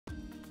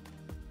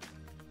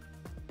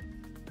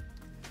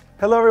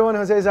Hello everyone,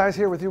 Jose Zayas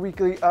here with your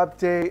weekly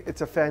update. It's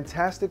a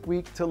fantastic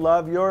week to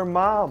love your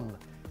mom.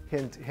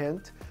 Hint,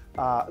 hint.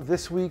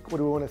 This week, what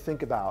do we want to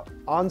think about?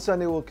 On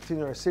Sunday, we'll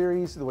continue our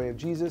series, The Way of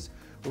Jesus.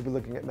 We'll be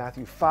looking at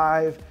Matthew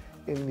 5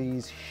 in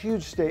these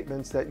huge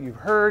statements that you've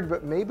heard,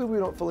 but maybe we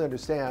don't fully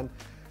understand.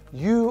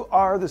 You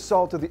are the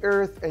salt of the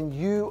earth and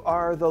you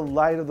are the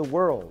light of the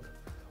world.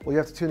 Well, you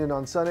have to tune in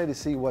on Sunday to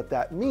see what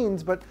that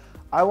means, but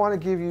I want to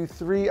give you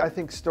three, I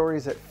think,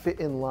 stories that fit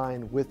in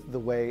line with the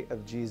way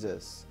of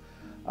Jesus.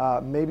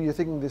 Maybe you're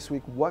thinking this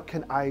week, what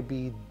can I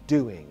be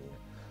doing?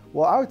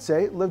 Well, I would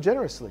say live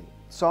generously.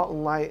 Salt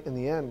and light in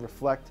the end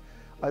reflect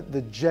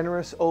the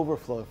generous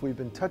overflow. If we've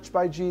been touched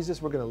by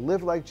Jesus, we're going to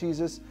live like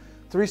Jesus.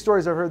 Three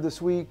stories I've heard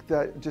this week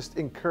that just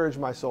encourage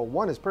my soul.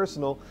 One is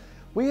personal.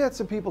 We had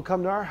some people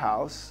come to our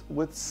house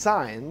with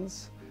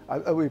signs.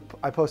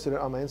 I posted it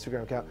on my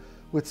Instagram account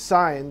with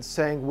signs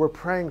saying, "We're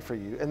praying for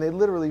you." And they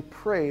literally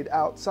prayed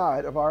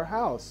outside of our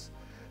house.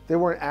 They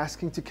weren't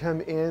asking to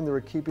come in. They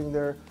were keeping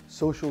their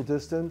social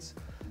distance.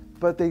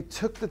 But they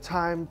took the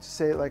time to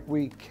say, like,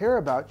 we care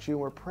about you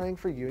and we're praying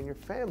for you and your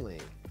family.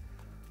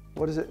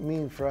 What does it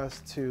mean for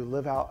us to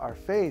live out our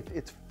faith?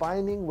 It's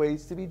finding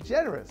ways to be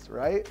generous,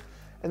 right?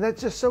 And that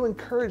just so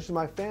encouraged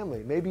my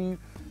family. Maybe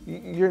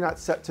you're not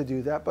set to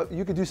do that, but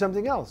you could do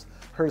something else.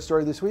 Heard a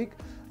story this week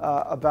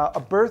about a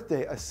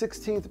birthday, a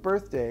 16th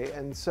birthday,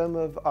 and some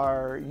of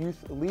our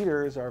youth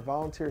leaders, our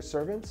volunteer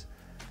servants,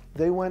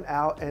 they went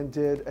out and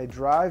did a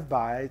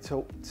drive-by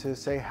to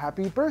say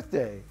happy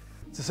birthday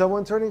to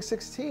someone turning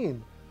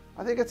 16.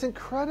 I think it's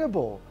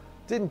incredible.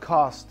 Didn't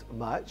cost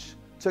much,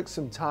 took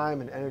some time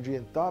and energy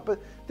and thought,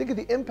 but think of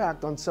the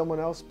impact on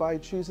someone else by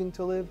choosing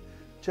to live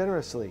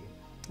generously.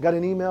 Got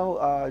an email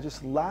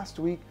just last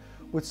week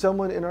with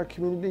someone in our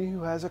community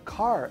who has a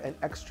car, an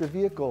extra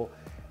vehicle,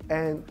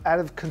 and out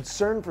of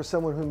concern for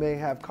someone who may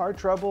have car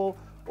trouble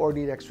or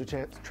need extra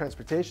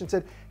transportation,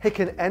 said, "Hey,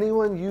 can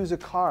anyone use a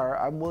car?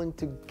 I'm willing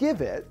to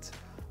give it.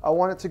 I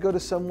want it to go to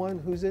someone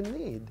who's in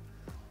need."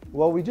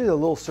 Well, we did a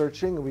little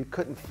searching and we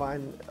couldn't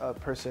find a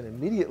person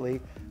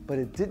immediately, but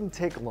it didn't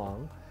take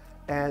long.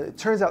 And it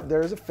turns out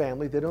there's a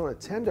family, they don't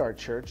attend our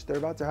church. They're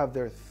about to have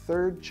their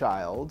third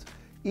child,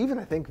 even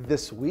I think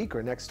this week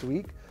or next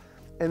week.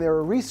 And they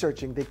were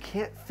researching, they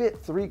can't fit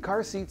 3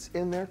 car seats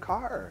in their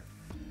car.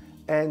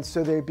 And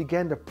so they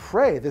began to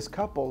pray, this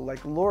couple,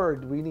 like,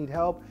 "Lord, we need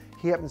help."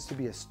 He happens to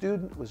be a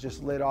student, was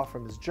just laid off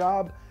from his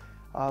job.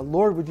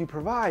 "Lord, would you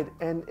provide?"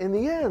 And in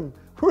the end,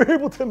 we're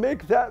able to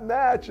make that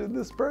match. And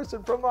this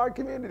person from our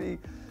community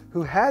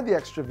who had the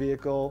extra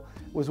vehicle,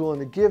 was willing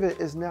to give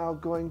it, is now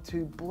going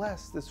to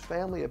bless this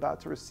family about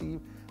to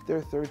receive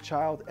their third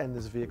child. And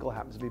this vehicle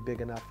happens to be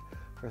big enough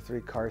for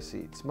 3 car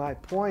seats. My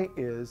point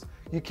is,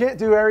 you can't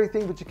do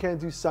everything, but you can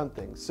do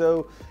something.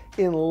 So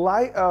in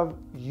light of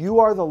you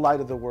are the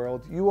light of the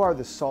world, you are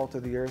the salt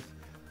of the earth,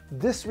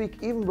 this week,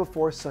 even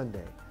before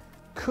Sunday,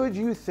 could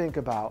you think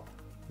about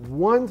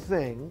one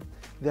thing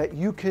that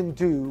you can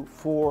do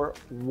for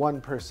one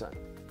person?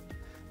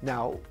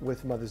 Now,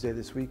 with Mother's Day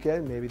this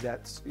weekend, maybe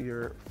that's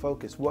your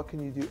focus. What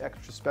can you do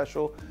extra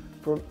special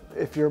for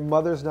if your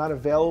mother's not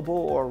available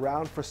or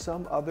around, for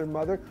some other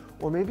mother,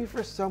 or maybe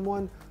for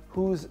someone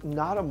who's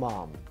not a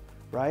mom,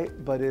 right?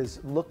 But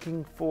is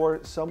looking for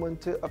someone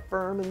to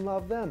affirm and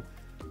love them.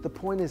 The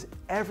point is,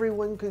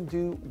 everyone can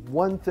do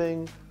one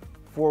thing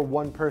for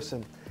one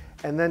person.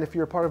 And then if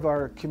you're a part of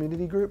our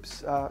community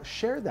groups,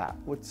 share that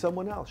with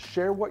someone else.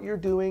 Share what you're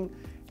doing,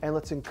 and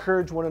let's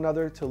encourage one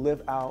another to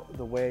live out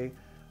the way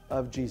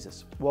of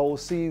Jesus. Well, we'll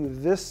see you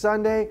this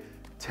Sunday,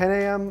 10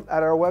 a.m.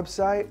 at our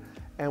website,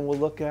 and we'll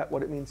look at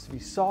what it means to be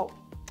salt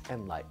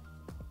and light.